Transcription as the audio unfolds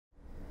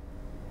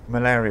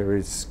Malaria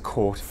is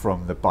caught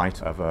from the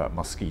bite of a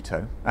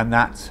mosquito, and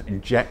that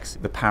injects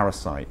the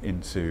parasite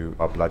into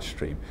our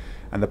bloodstream.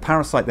 And the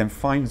parasite then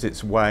finds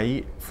its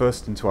way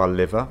first into our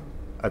liver.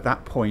 At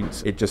that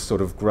point, it just sort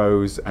of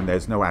grows and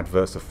there's no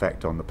adverse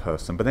effect on the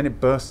person. But then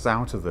it bursts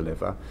out of the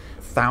liver,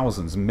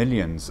 thousands,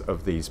 millions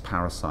of these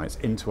parasites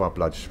into our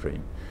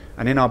bloodstream.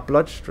 And in our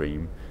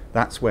bloodstream,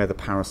 that's where the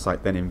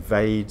parasite then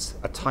invades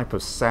a type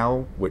of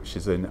cell which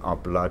is in our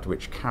blood,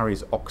 which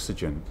carries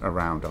oxygen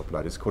around our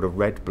blood. It's called a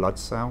red blood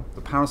cell.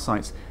 The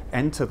parasites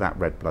enter that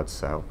red blood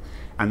cell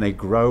and they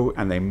grow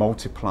and they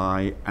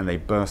multiply and they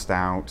burst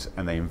out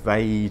and they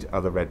invade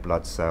other red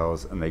blood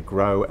cells and they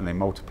grow and they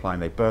multiply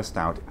and they burst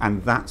out,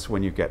 and that's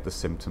when you get the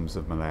symptoms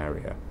of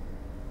malaria.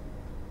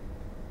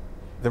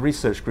 The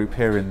research group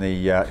here in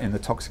the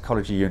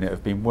toxicology unit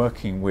have been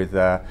working with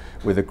a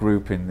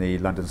group in the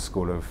London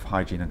School of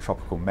Hygiene and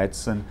Tropical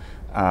Medicine,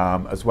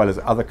 as well as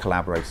other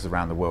collaborators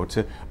around the world,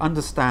 to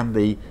understand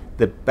the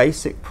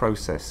basic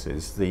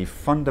processes, the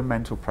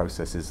fundamental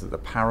processes that the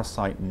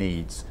parasite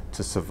needs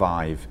to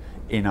survive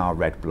in our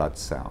red blood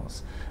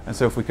cells. And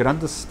so if we could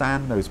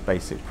understand those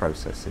basic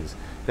processes,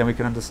 then we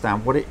can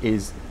understand what it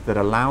is that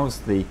allows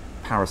the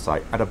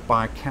parasite at a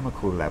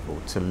biochemical level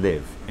to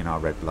live in our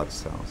red blood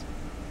cells.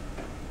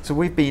 So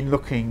we've been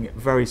looking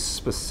very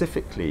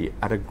specifically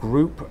at a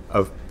group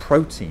of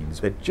proteins.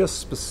 They're just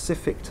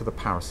specific to the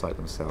parasite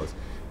themselves,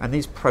 and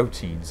these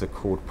proteins are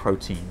called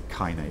protein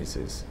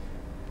kinases.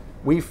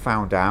 We've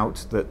found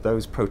out that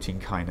those protein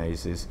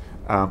kinases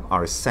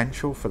are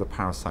essential for the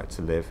parasite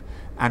to live,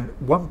 and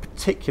one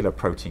particular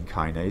protein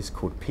kinase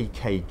called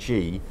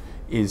PKG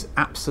is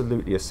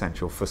absolutely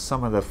essential for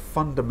some of the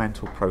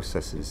fundamental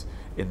processes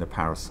in the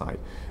parasite.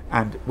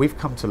 And we've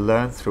come to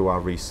learn through our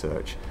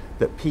research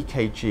that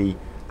PKG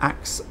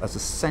acts as a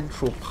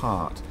central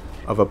part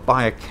of a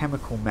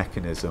biochemical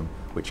mechanism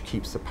which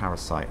keeps the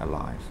parasite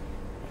alive.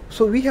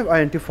 So we have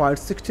identified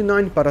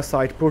 69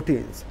 parasite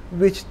proteins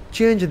which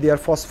change their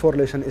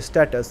phosphorylation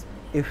status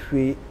if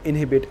we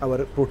inhibit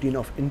our protein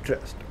of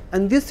interest.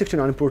 And these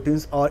 69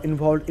 proteins are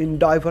involved in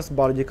diverse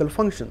biological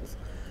functions,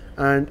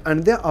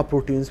 and there are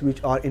proteins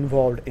which are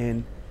involved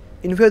in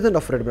invasion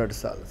of red blood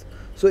cells.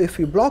 So if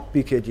we block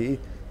PKG,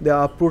 there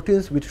are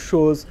proteins which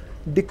shows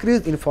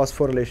decrease in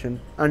phosphorylation,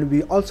 and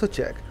we also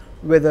check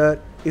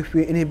whether if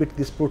we inhibit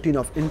this protein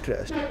of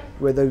interest,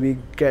 whether we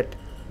get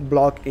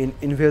block in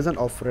invasion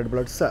of red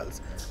blood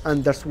cells.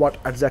 And that's what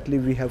exactly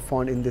we have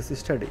found in this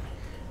study.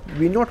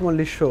 We not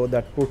only show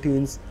that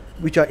proteins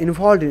which are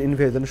involved in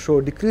invasion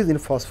show decrease in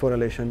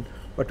phosphorylation,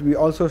 but we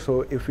also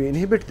show if we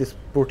inhibit this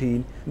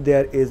protein,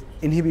 there is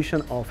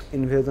inhibition of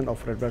invasion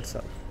of red blood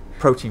cells.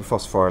 Protein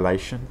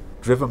phosphorylation,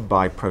 driven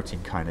by protein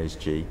kinase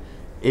G,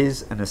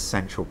 is an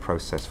essential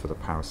process for the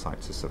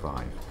parasite to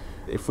survive.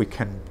 If we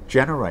can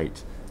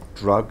generate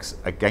drugs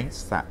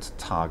against that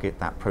target,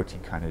 that protein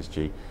kinase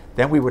G,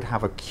 then we would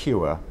have a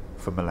cure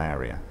for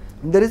malaria.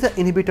 There is an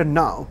inhibitor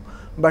now,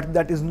 but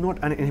that is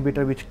not an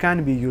inhibitor which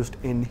can be used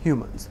in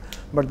humans.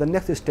 But the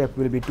next step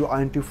will be to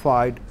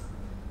identify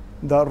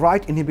the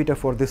right inhibitor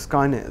for this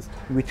kinase,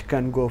 which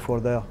can go for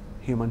the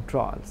human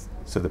trials.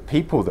 So the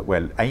people that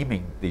we're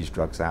aiming these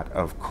drugs at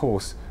are, of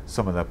course,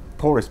 some of the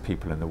poorest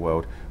people in the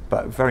world,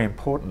 but very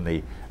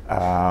importantly,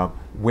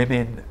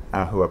 women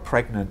who are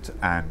pregnant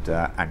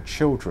and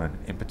children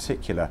in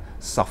particular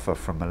suffer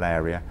from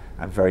malaria,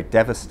 and very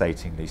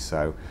devastatingly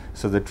so.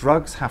 So the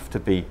drugs have to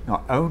be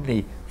not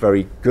only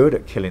very good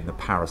at killing the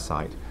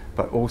parasite,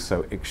 but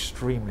also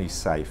extremely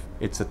safe.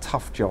 It's a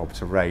tough job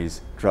to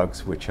raise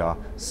drugs which are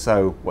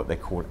so, what they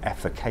call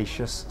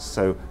efficacious,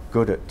 so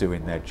good at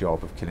doing their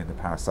job of killing the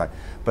parasite,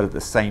 but at the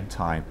same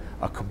time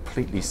are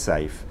completely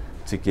safe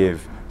to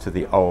give to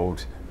the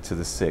old, to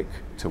the sick,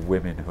 to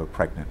women who are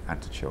pregnant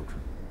and to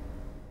children.